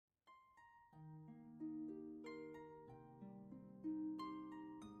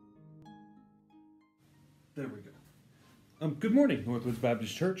There we go. Good morning, Northwoods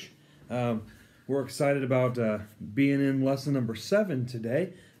Baptist Church. We're excited about being in lesson number 7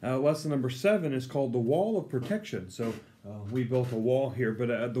 today. Lesson number 7 is called the Wall of Protection. So we built a wall here,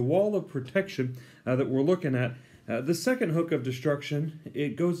 but the Wall of Protection that we're looking at, the second hook of destruction,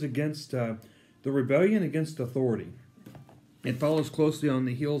 it goes against the rebellion against authority. It follows closely on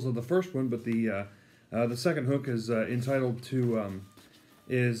the heels of the first one, but the second hook is entitled to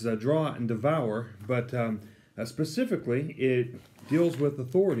Draw and Devour, but specifically it deals with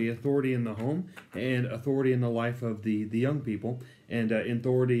authority in the home, and authority in the life of the young people, and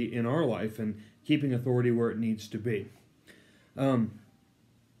authority in our life, and keeping authority where it needs to be.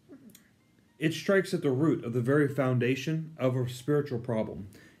 It strikes at the root of the very foundation of a spiritual problem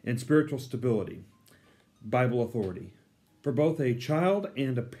and spiritual stability, Bible authority. For both a child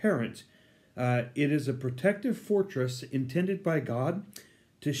and a parent, it is a protective fortress intended by God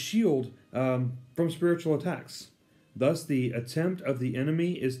to shield from spiritual attacks. Thus, the attempt of the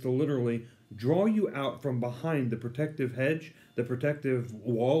enemy is to literally draw you out from behind the protective hedge, the protective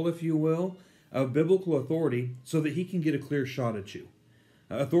wall, if you will, of biblical authority so that he can get a clear shot at you.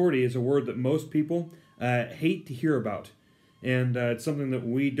 Authority is a word that most people hate to hear about, and it's something that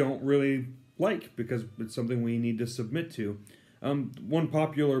we don't really like because it's something we need to submit to. One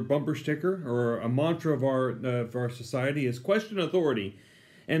popular bumper sticker or a mantra of our society is question authority.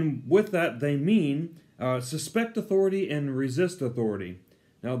 And with that, they mean suspect authority and resist authority.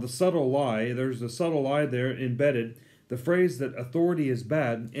 Now, there's a subtle lie there embedded. The phrase that authority is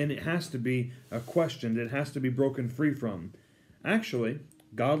bad, and it has to be questioned, it has to be broken free from. Actually,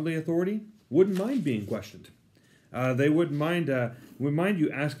 godly authority wouldn't mind being questioned. They wouldn't mind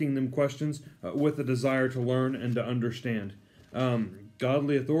you asking them questions with a desire to learn and to understand.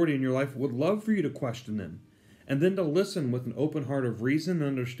 Godly authority in your life would love for you to question them, and then to listen with an open heart of reason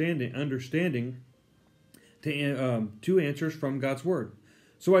and understanding to answers from God's Word.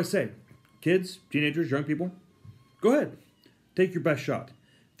 So I say, kids, teenagers, young people, go ahead. Take your best shot.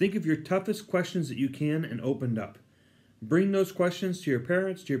 Think of your toughest questions that you can and open up. Bring those questions to your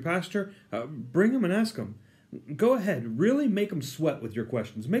parents, to your pastor. Bring them and ask them. Go ahead. Really make them sweat with your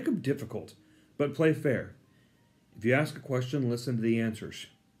questions. Make them difficult, but play fair. If you ask a question, listen to the answers.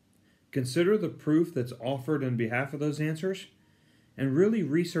 Consider the proof that's offered on behalf of those answers, and really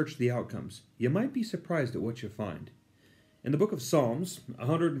research the outcomes. You might be surprised at what you find. In the book of Psalms,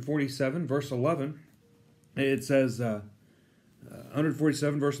 147, verse 11, it says,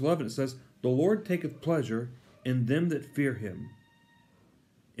 147, verse 11, it says, "The Lord taketh pleasure in them that fear him.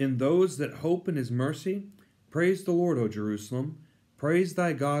 In those that hope in his mercy, praise the Lord, O Jerusalem. Praise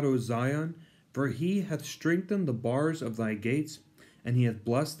thy God, O Zion, for he hath strengthened the bars of thy gates, and he hath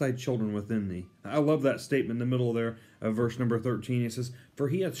blessed thy children within thee." I love that statement in the middle there of verse number 13. It says, "For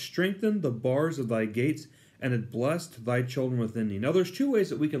he hath strengthened the bars of thy gates, and hath blessed thy children within thee." Now, there's two ways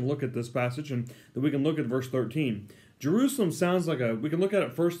that we can look at this passage, and that we can look at verse 13. Jerusalem sounds like we can look at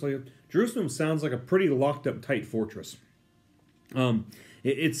it firstly, Jerusalem sounds like a pretty locked up, tight fortress.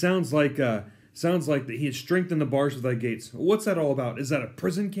 It sounds like that he has strengthened the bars of thy gates. What's that all about? Is that a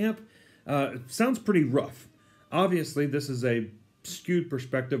prison camp? It sounds pretty rough. Obviously, this is a skewed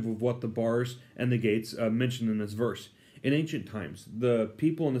perspective of what the bars and the gates mentioned in this verse. In ancient times, the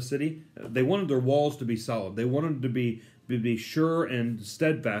people in the city, they wanted their walls to be solid. They wanted to be sure and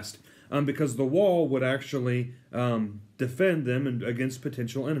steadfast, because the wall would actually defend them against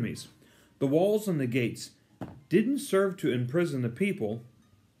potential enemies. The walls and the gates didn't serve to imprison the people,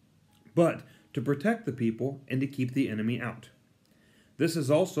 but to protect the people and to keep the enemy out. This is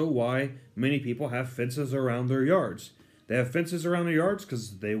also why many people have fences around their yards. They have fences around their yards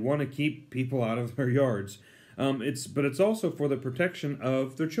because they want to keep people out of their yards. But it's also for the protection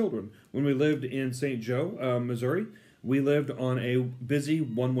of their children. When we lived in St. Joe, Missouri, we lived on a busy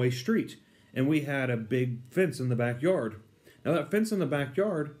one-way street, and we had a big fence in the backyard. Now, that fence in the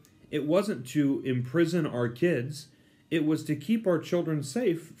backyard, it wasn't to imprison our kids. It was to keep our children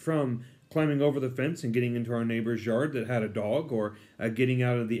safe from climbing over the fence and getting into our neighbor's yard that had a dog, or getting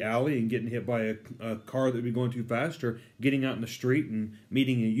out of the alley and getting hit by a car that would be going too fast, or getting out in the street and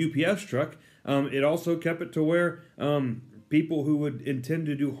meeting a UPS truck. It also kept it to where people who would intend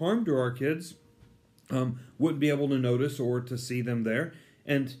to do harm to our kids wouldn't be able to notice or to see them there.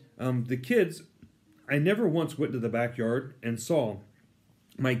 And the kids, I never once went to the backyard and saw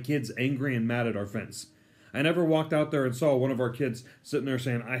my kids angry and mad at our fence. I never walked out there and saw one of our kids sitting there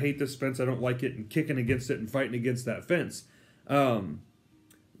saying, "I hate this fence, I don't like it," and kicking against it and fighting against that fence.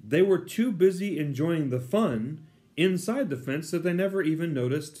 They were too busy enjoying the fun inside the fence that they never even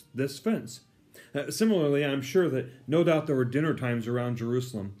noticed this fence. Similarly, I'm sure that no doubt there were dinner times around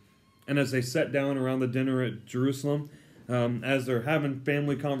Jerusalem And as they sat down around the dinner at Jerusalem, as they're having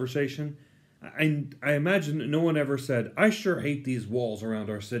family conversation, I imagine no one ever said, "I sure hate these walls around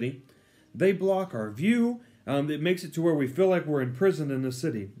our city. They block our view. It makes it to where we feel like we're imprisoned in the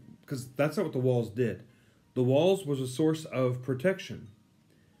city." Because that's not what the walls did. The walls was a source of protection.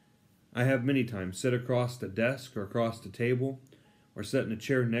 I have many times sit across the desk or across the table or sit in a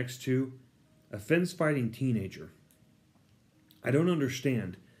chair next to a fence-fighting teenager. I don't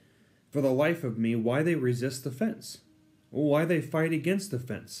understand, for the life of me, why they resist the fence, why they fight against the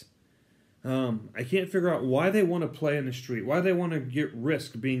fence. I can't figure out why they want to play in the street, why they want to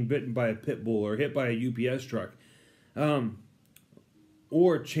risk being bitten by a pit bull or hit by a UPS truck,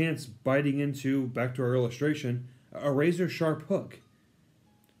 or chance biting into, back to our illustration, a razor-sharp hook.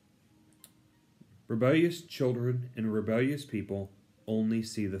 Rebellious children and rebellious people only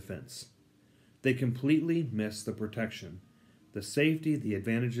see the fence. They completely miss the protection, the safety, the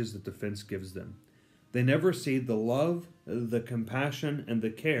advantages that the fence gives them. They never see the love, the compassion, and the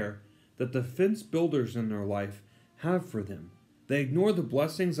care that the fence builders in their life have for them. They ignore the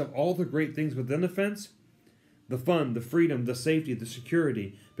blessings of all the great things within the fence, the fun, the freedom, the safety, the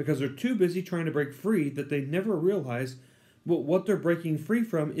security, because they're too busy trying to break free that they never realize what they're breaking free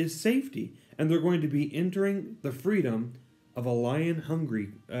from is safety, and they're going to be entering the freedom of a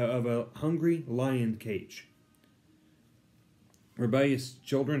hungry lion cage. Rebellious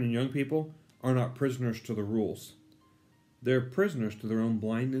children and young people are not prisoners to the rules. They're prisoners to their own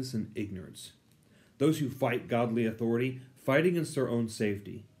blindness and ignorance. Those who fight godly authority fight against their own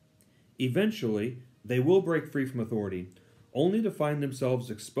safety. Eventually, they will break free from authority, only to find themselves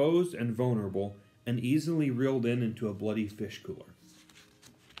exposed and vulnerable and easily reeled into a bloody fish cooler.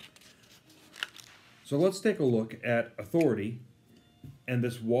 So let's take a look at authority and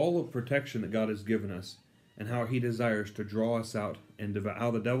this wall of protection that God has given us, and how he desires to draw us out and how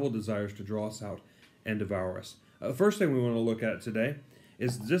the devil desires to draw us out and devour us. The first thing we want to look at today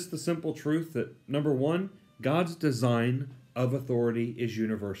is just the simple truth that, number one, God's design of authority is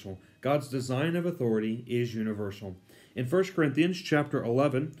universal. God's design of authority is universal. In 1 Corinthians chapter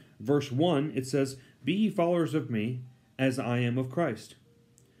 11, verse 1, it says, "Be ye followers of me, as I am of Christ.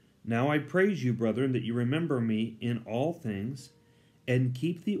 Now I praise you, brethren, that you remember me in all things, and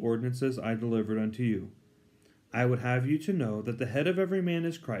keep the ordinances I delivered unto you. I would have you to know that the head of every man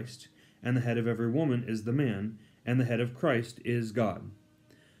is Christ, and the head of every woman is the man, and the head of Christ is God."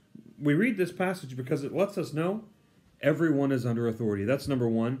 We read this passage because it lets us know everyone is under authority. That's number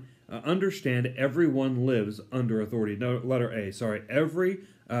one. Understand everyone lives under authority. No, letter A, sorry.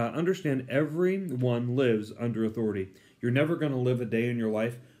 Understand everyone lives under authority. You're never going to live a day in your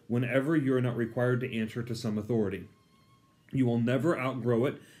life whenever you're not required to answer to some authority. You will never outgrow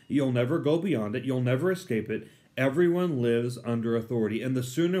it. You'll never go beyond it. You'll never escape it. Everyone lives under authority. And the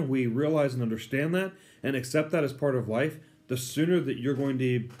sooner we realize and understand that and accept that as part of life, the sooner that you're going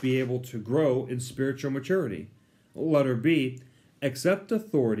to be able to grow in spiritual maturity. Letter B, accept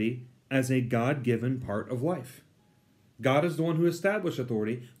authority as a God-given part of life. God is the one who established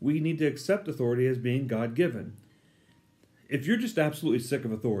authority. We need to accept authority as being God-given. If you're just absolutely sick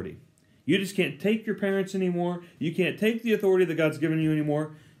of authority, you just can't take your parents anymore, you can't take the authority that God's given you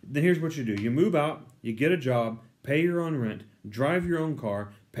anymore, then here's what you do. You move out, you get a job, pay your own rent, drive your own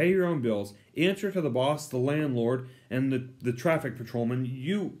car, pay your own bills, answer to the boss, the landlord, and the traffic patrolman.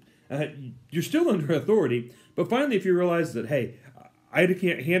 You're still under authority, but finally if you realize that, hey, I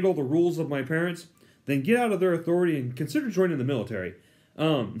can't handle the rules of my parents, then get out of their authority and consider joining the military.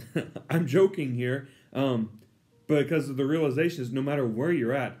 I'm joking here, because of the realization is no matter where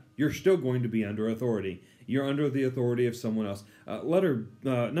you're at, you're still going to be under authority. You're under the authority of someone else.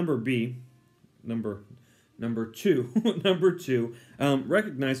 Number B, number two, number two,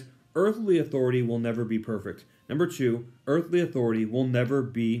 recognize earthly authority will never be perfect. Number two, earthly authority will never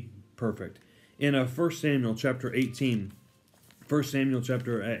be perfect. In 1 Samuel chapter 18, verse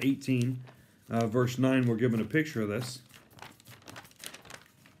 9, we're given a picture of this.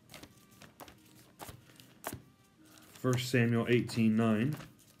 1 Samuel 18:9.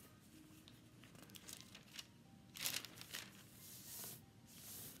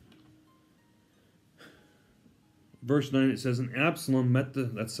 Verse 9, it says, "And Absalom met the..."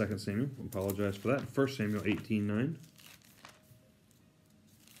 That's 2 Samuel. I apologize for that. 1 Samuel 18:9.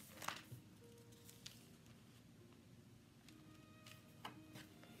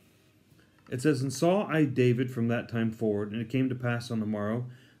 It says, "And saw I David from that time forward, and it came to pass on the morrow,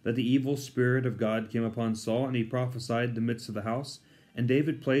 that the evil spirit of God came upon Saul, and he prophesied in the midst of the house. And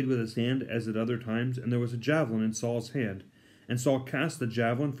David played with his hand as at other times, and there was a javelin in Saul's hand. And Saul cast the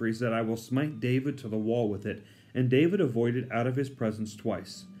javelin, for he said, I will smite David to the wall with it. And David avoided out of his presence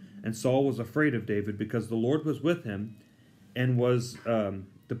twice. and Saul was afraid of David because the Lord was with him and was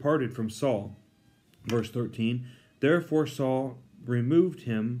departed from Saul. Verse 13, therefore Saul removed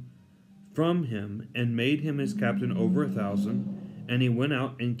him from him and made him his captain over 1,000, and he went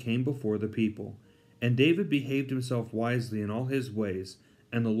out and came before the people. And David behaved himself wisely in all his ways,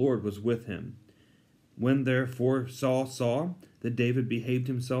 and the Lord was with him. When therefore Saul saw that David behaved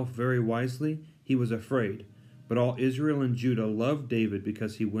himself very wisely, he was afraid. But all Israel and Judah loved David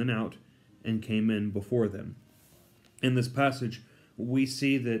because he went out and came in before them. In this passage, we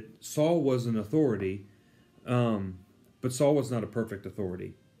see that Saul was an authority, but Saul was not a perfect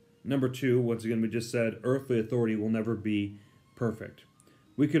authority. Number two, once again, we just said earthly authority will never be perfect.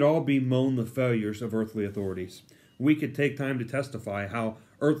 We could all bemoan the failures of earthly authorities. We could take time to testify how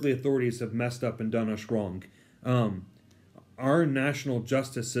earthly authorities have messed up and done us wrong. Our national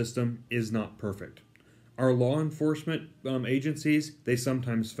justice system is not perfect. Our law enforcement agencies, they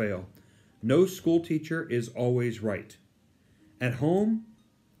sometimes fail. No school teacher is always right. At home,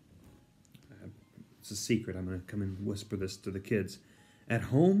 it's a secret. I'm going to come and whisper this to the kids. At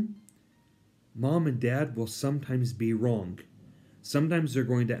home, mom and dad will sometimes be wrong. Sometimes they're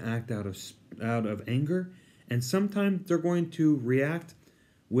going to act out of anger, and sometimes they're going to react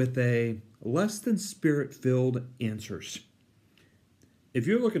with a less than spirit-filled answers. If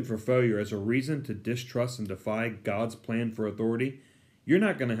you're looking for failure as a reason to distrust and defy God's plan for authority, you're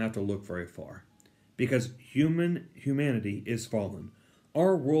not going to have to look very far. Because humanity is fallen.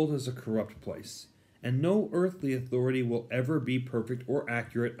 Our world is a corrupt place. And no earthly authority will ever be perfect or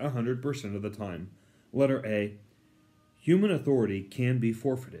accurate 100% of the time. Letter A. Human authority can be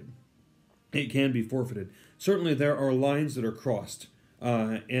forfeited. It can be forfeited. Certainly there are lines that are crossed,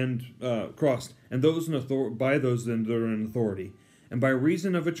 and those by those that are in authority. And by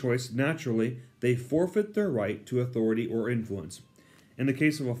reason of a choice, naturally, they forfeit their right to authority or influence. In the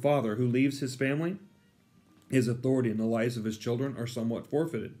case of a father who leaves his family, his authority in the lives of his children are somewhat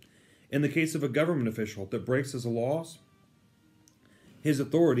forfeited. In the case of a government official that breaks his laws, his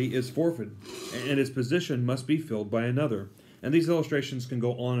authority is forfeited, and his position must be filled by another. And these illustrations can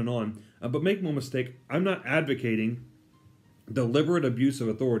go on and on. But make no mistake, I'm not advocating deliberate abuse of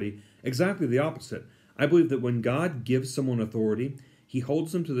authority. Exactly the opposite. I believe that when God gives someone authority, he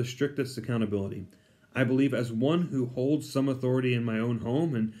holds them to the strictest accountability. I believe as one who holds some authority in my own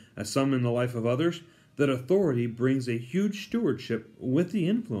home and as some in the life of others, that authority brings a huge stewardship with the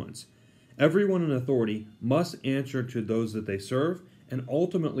influence. Everyone in authority must answer to those that they serve and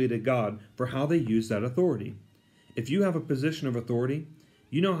ultimately to God for how they use that authority. If you have a position of authority,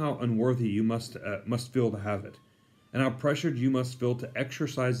 you know how unworthy you must feel to have it, and how pressured you must feel to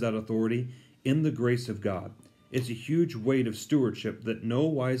exercise that authority in the grace of God. It's a huge weight of stewardship that no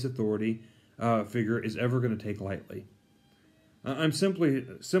wise authority figure is ever going to take lightly. I'm simply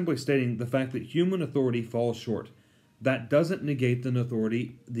stating the fact that human authority falls short. That doesn't negate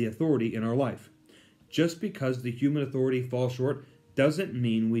the authority in our life. Just because the human authority falls short doesn't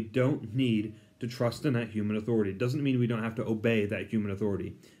mean we don't need to trust in that human authority. It doesn't mean we don't have to obey that human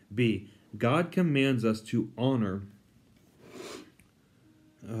authority. B, God commands us to honor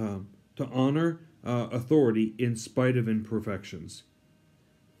authority in spite of imperfections.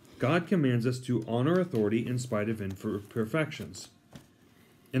 God commands us to honor authority in spite of imperfections.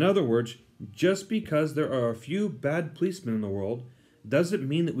 In other words, just because there are a few bad policemen in the world doesn't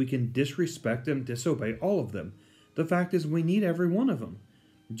mean that we can disrespect and disobey all of them. The fact is we need every one of them.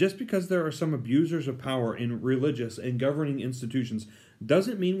 Just because there are some abusers of power in religious and governing institutions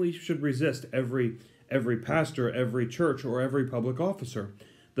doesn't mean we should resist every pastor, every church, or every public officer.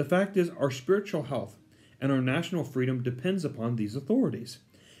 The fact is our spiritual health and our national freedom depends upon these authorities.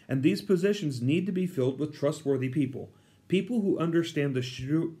 And these positions need to be filled with trustworthy people who understand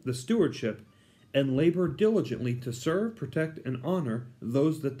the stewardship and labor diligently to serve, protect, and honor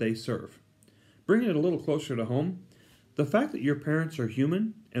those that they serve. Bringing it a little closer to home, the fact that your parents are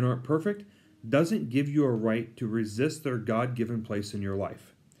human and aren't perfect doesn't give you a right to resist their God-given place in your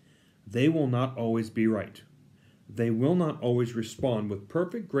life. They will not always be right. They will not always respond with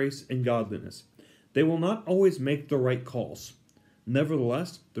perfect grace and godliness. They will not always make the right calls.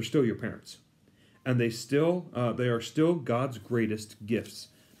 Nevertheless, they're still your parents. And they are still God's greatest gift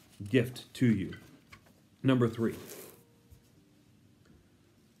to you. Number 3.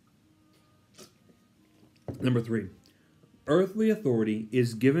 Earthly authority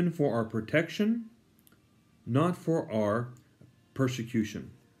is given for our protection, not for our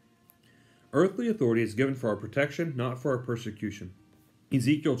persecution. Earthly authority is given for our protection, not for our persecution.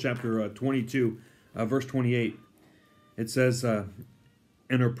 Ezekiel chapter 22, verse 28, it says,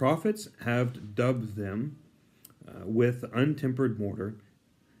 and her prophets have dubbed them with untempered mortar,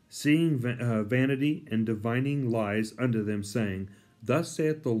 seeing vanity and divining lies unto them, saying, Thus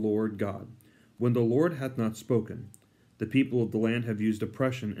saith the Lord God, when the Lord hath not spoken. The people of the land have used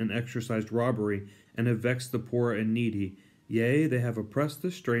oppression and exercised robbery, and have vexed the poor and needy. Yea, they have oppressed the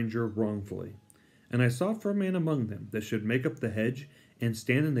stranger wrongfully. And I sought for a man among them that should make up the hedge, and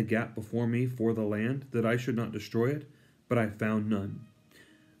stand in the gap before me for the land, that I should not destroy it, but I found none.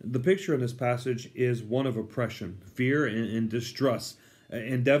 The picture in this passage is one of oppression, fear, and distress,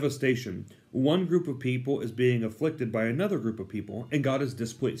 and devastation. One group of people is being afflicted by another group of people, and God is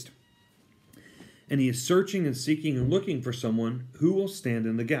displeased. And he is searching and seeking and looking for someone who will stand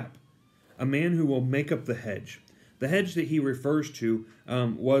in the gap, a man who will make up the hedge. The hedge that he refers to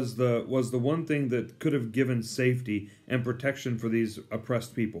was the one thing that could have given safety and protection for these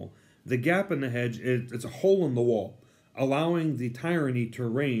oppressed people. The gap in the hedge, it's a hole in the wall, allowing the tyranny to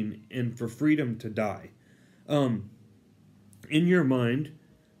reign and for freedom to die. In your mind,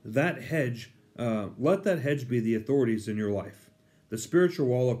 that hedge, let that hedge be the authorities in your life. The spiritual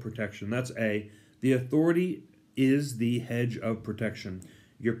wall of protection, that's A. The authority is the hedge of protection.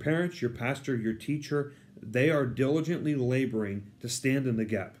 Your parents, your pastor, your teacher, they are diligently laboring to stand in the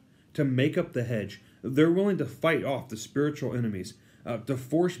gap, to make up the hedge. They're willing to fight off the spiritual enemies, to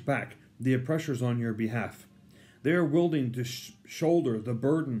force back the oppressors on your behalf. They are willing to shoulder the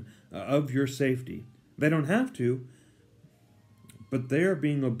burden of your safety. They don't have to, but they are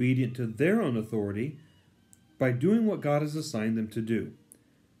being obedient to their own authority by doing what God has assigned them to do.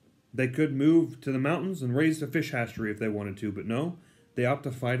 They could move to the mountains and raise a fish hatchery if they wanted to, but no, they opt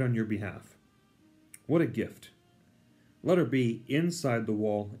to fight on your behalf. What a gift. Letter B, inside the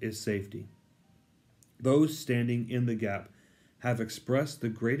wall is safety. Those standing in the gap have expressed the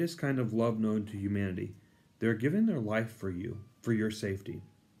greatest kind of love known to humanity. They're giving their life for you, for your safety.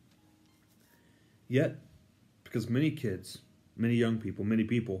 Yet, because many kids, many young people, many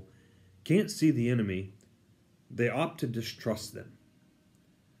people can't see the enemy, they opt to distrust them.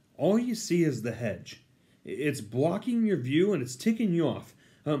 All you see is the hedge. It's blocking your view and it's ticking you off.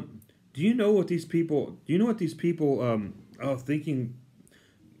 Do you know what these people are thinking?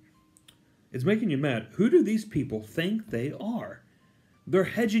 It's making you mad. Who do these people think they are? They're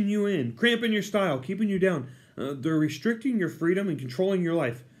hedging you in, cramping your style, keeping you down. They're restricting your freedom and controlling your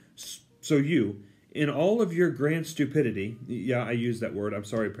life. So you, in all of your grand stupidity, yeah, I use that word. I'm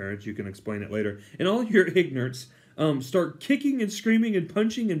sorry, parents. You can explain it later. In all your ignorance, start kicking and screaming and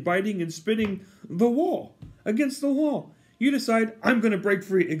punching and biting and spitting against the wall. You decide, I'm going to break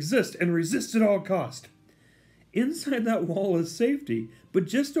free, exist, and resist at all cost. Inside that wall is safety, but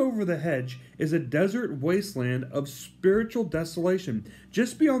just over the hedge is a desert wasteland of spiritual desolation.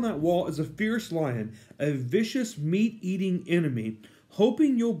 Just beyond that wall is a fierce lion, a vicious meat-eating enemy,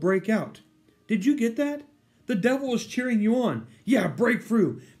 hoping you'll break out. Did you get that? The devil is cheering you on. Yeah, break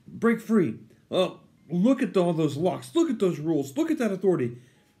free. Break free. Look at all those locks. Look at those rules. Look at that authority.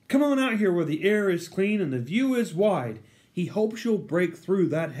 Come on out here where the air is clean and the view is wide. He hopes you'll break through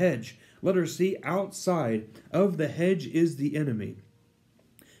that hedge. Letter C, outside of the hedge is the enemy.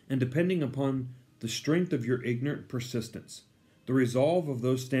 And depending upon the strength of your ignorant persistence, the resolve of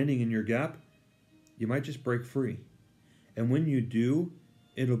those standing in your gap, you might just break free. And when you do,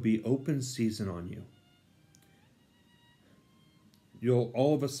 it'll be open season on you. You'll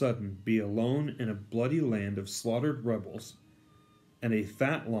all of a sudden be alone in a bloody land of slaughtered rebels and a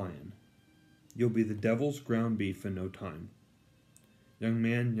fat lion. You'll be the devil's ground beef in no time. Young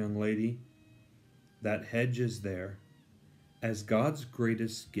man, young lady, that hedge is there as God's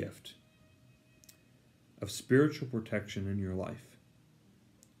greatest gift of spiritual protection in your life.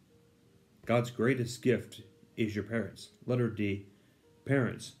 God's greatest gift is your parents. Letter D,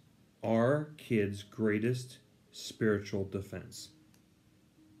 parents are kids' greatest spiritual defense.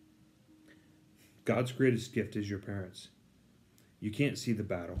 God's greatest gift is your parents. You can't see the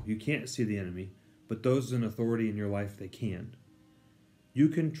battle. You can't see the enemy, but those in authority in your life, they can. You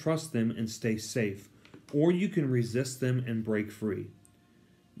can trust them and stay safe, or you can resist them and break free.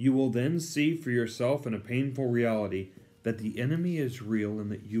 You will then see for yourself in a painful reality that the enemy is real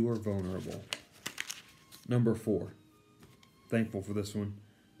and that you are vulnerable. Number 4, thankful for this one.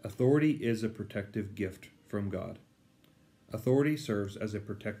 Authority is a protective gift from God. Authority serves as a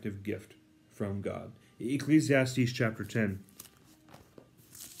protective gift from God. Ecclesiastes chapter 10.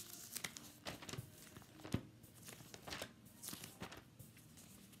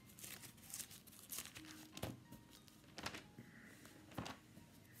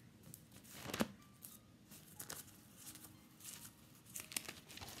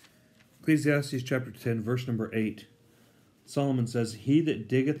 Ecclesiastes chapter 10, verse number 8. Solomon says, He that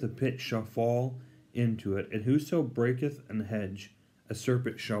diggeth a pit shall fall into it, and whoso breaketh an hedge, a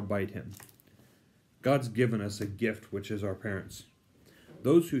serpent shall bite him. God's given us a gift, which is our parents.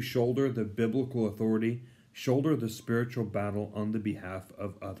 Those who shoulder the biblical authority shoulder the spiritual battle on the behalf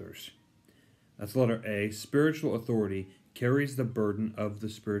of others. That's letter A. Spiritual authority carries the burden of the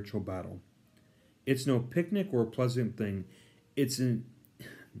spiritual battle. It's no picnic or a pleasant thing. The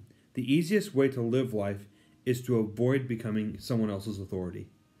easiest way to live life is to avoid becoming someone else's authority.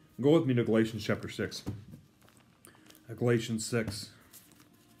 Go with me to Galatians chapter 6. Galatians 6,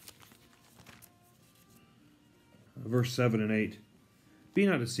 verse 7 and 8. Be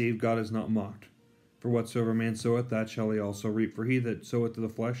not deceived, God is not mocked. For whatsoever man soweth, that shall he also reap. For he that soweth to the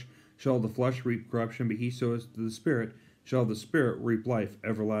flesh shall of the flesh reap corruption, but he soweth to the Spirit shall of the Spirit reap life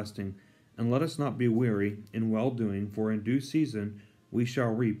everlasting. And let us not be weary in well-doing, for in due season we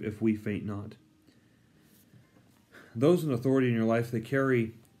shall reap if we faint not. Those in authority in your life, they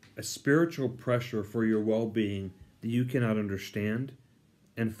carry a spiritual pressure for your well-being that you cannot understand,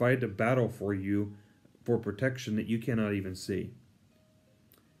 and fight a battle for you for protection that you cannot even see.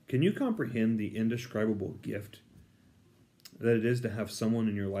 Can you comprehend the indescribable gift that it is to have someone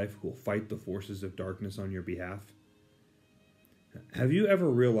in your life who will fight the forces of darkness on your behalf? Have you ever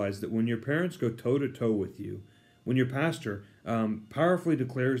realized that when your parents go toe-to-toe with you, when your pastor powerfully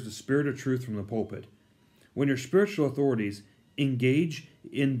declares the spirit of truth from the pulpit, when your spiritual authorities engage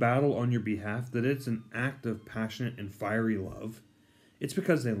in battle on your behalf, that it's an act of passionate and fiery love? It's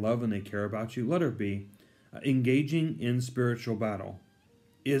because they love and they care about you. Letter B, engaging in spiritual battle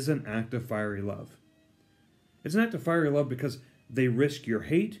is an act of fiery love. It's an act of fiery love because they risk your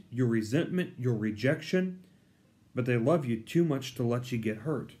hate, your resentment, your rejection, but they love you too much to let you get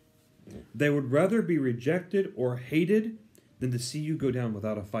hurt. They would rather be rejected or hated than to see you go down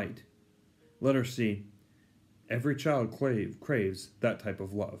without a fight. Letter C, every child craves that type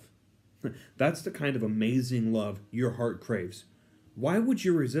of love. That's the kind of amazing love your heart craves. Why would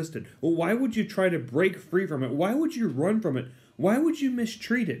you resist it? Well, why would you try to break free from it? Why would you run from it? Why would you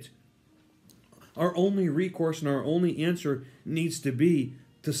mistreat it? Our only recourse and our only answer needs to be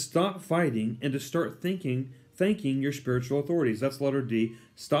to stop fighting and to start thanking your spiritual authorities. That's letter D.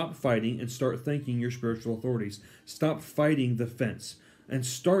 Stop fighting and start thanking your spiritual authorities. Stop fighting the fence and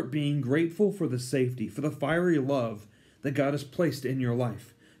start being grateful for the safety, for the fiery love that God has placed in your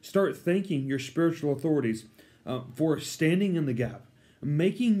life. Start thanking your spiritual authorities for standing in the gap,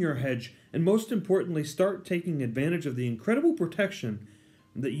 making your hedge, and most importantly, start taking advantage of the incredible protection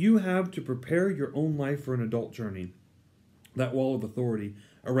that you have to prepare your own life for an adult journey. That wall of authority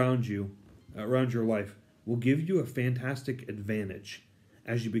around you, around your life, will give you a fantastic advantage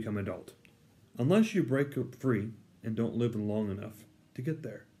as you become adult, unless you break free and don't live long enough to get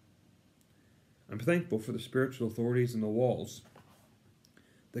there. I'm thankful for the spiritual authorities and the walls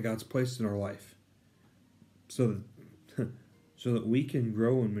that God's placed in our life so that we can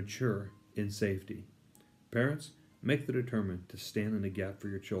grow and mature in safety. Parents, make the determination to stand in the gap for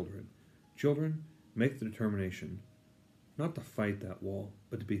your children. Children, make the determination not to fight that wall,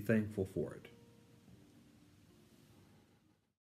 but to be thankful for it.